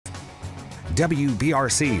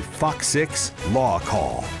WBRC Fox 6 Law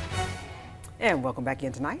Call. And welcome back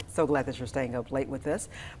in tonight. So glad that you're staying up late with us.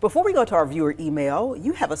 Before we go to our viewer email,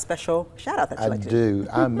 you have a special shout out that you'd like to do.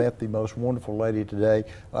 I met the most wonderful lady today.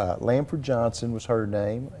 Lamford Johnson was her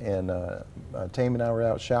name, and Tammy and I were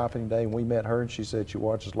out shopping today, and we met her, and she said she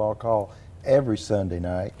watches Law Call every Sunday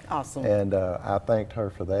night. Awesome. And I thanked her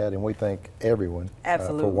for that, and we thank everyone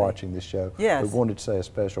for watching this show. Yes. We wanted to say a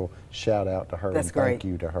special shout out to her. That's and great. Thank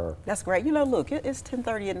you to her. That's great. You know, look, it's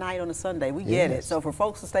 10:30 at night on a Sunday. We get it. So for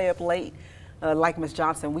folks to stay up late, like Ms.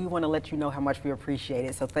 Johnson, we want to let you know how much we appreciate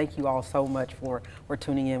it. So thank you all so much for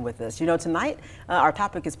tuning in with us. You know, tonight our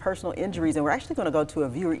topic is personal injuries, and we're actually going to go to a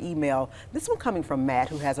viewer email. This one coming from Matt,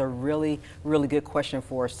 who has a really good question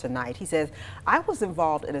for us tonight. He says, I was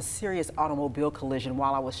involved in a serious automobile collision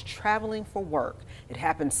while I was traveling for work. It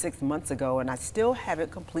happened 6 months ago, and I still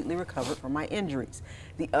haven't completely recovered from my injuries.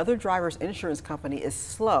 The other driver's insurance company is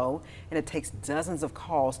slow, and it takes dozens of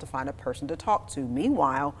calls to find a person to talk to.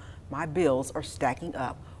 Meanwhile, my bills are stacking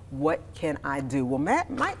up. What can I do? Well,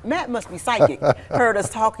 Matt must be psychic. Heard us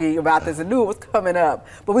talking about this and knew it was coming up.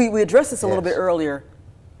 But we addressed this a little bit earlier.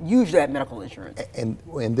 Use that medical insurance.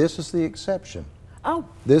 And this is the exception. Oh.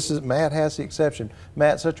 Matt has the exception.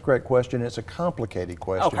 Matt, such a great question. It's a complicated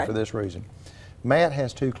question for this reason. Matt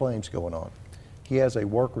has two claims going on. He has a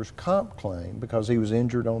workers' comp claim because he was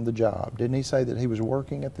injured on the job. Didn't he say that he was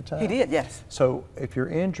working at the time? He did, yes. So if you're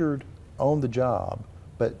injured on the job,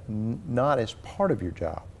 but not as part of your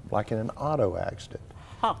job, like in an auto accident,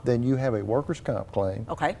 then you have a workers' comp claim,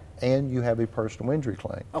 and you have a personal injury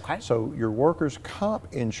claim. So your workers'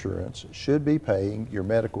 comp insurance should be paying your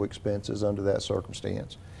medical expenses under that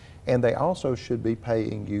circumstance, and they also should be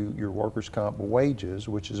paying you your workers' comp wages,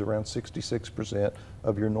 which is around 66%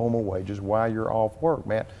 of your normal wages while you're off work,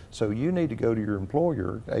 Matt. So you need to go to your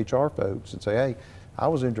employer, HR folks, and say, hey, I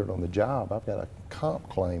was injured on the job. I've got a comp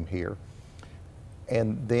claim here.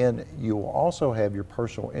 And then you'll also have your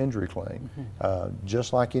personal injury claim,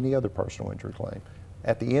 just like any other personal injury claim.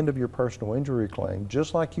 At the end of your personal injury claim,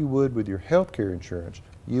 just like you would with your health care insurance,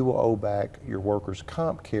 you will owe back your workers'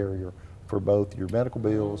 comp carrier for both your medical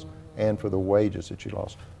bills and for the wages that you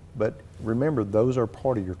lost. But remember, those are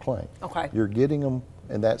part of your claim. You're getting them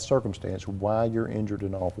in that circumstance while you're injured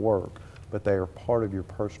and off work, but they are part of your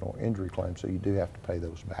personal injury claim, so you do have to pay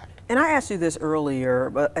those back. And I asked you this earlier,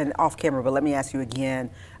 and off camera, but let me ask you again.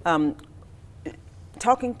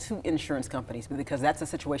 Talking to insurance companies, because that's a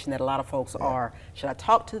situation that a lot of folks are. Should I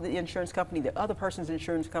talk to the insurance company, the other person's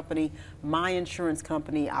insurance company, my insurance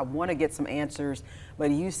company? I want to get some answers,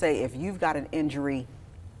 but you say if you've got an injury,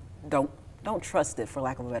 don't trust it, for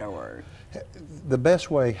lack of a better word. The best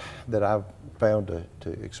way that I've found to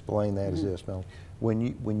explain that is this, Melanie.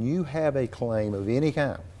 When you have a claim of any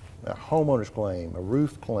kind, a homeowner's claim, a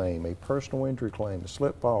roof claim, a personal injury claim, a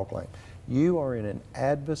slip fall claim, you are in an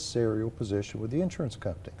adversarial position with the insurance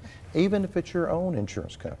company. Even if it's your own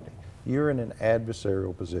insurance company, you're in an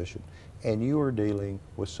adversarial position, and you are dealing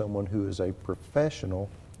with someone who is a professional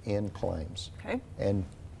in claims. And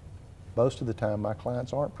most of the time, my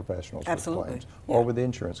clients aren't professionals with claims or with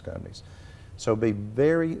insurance companies. So be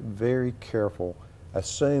very, very careful.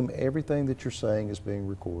 Assume everything that you're saying is being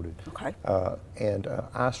recorded. And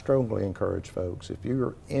I strongly encourage folks, if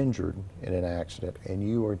you're injured in an accident and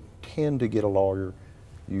you intend to get a lawyer,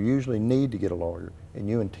 you usually need to get a lawyer, and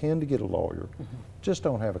you intend to get a lawyer, just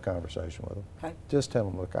don't have a conversation with them. Just tell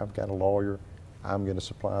them, look, I've got a lawyer. I'm going to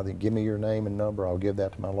supply them. Give me your name and number. I'll give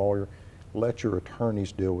that to my lawyer. Let your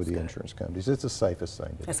attorneys deal with the insurance companies. It's the safest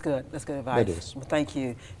thing to do. That's good. That's good advice. It is. Well, thank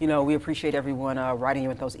you. You know, we appreciate everyone writing in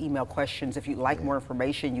with those email questions. If you'd like more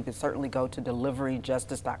information, you can certainly go to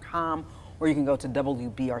deliveryjustice.com, or you can go to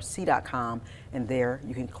WBRC.com, and there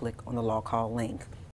you can click on the Law Call link.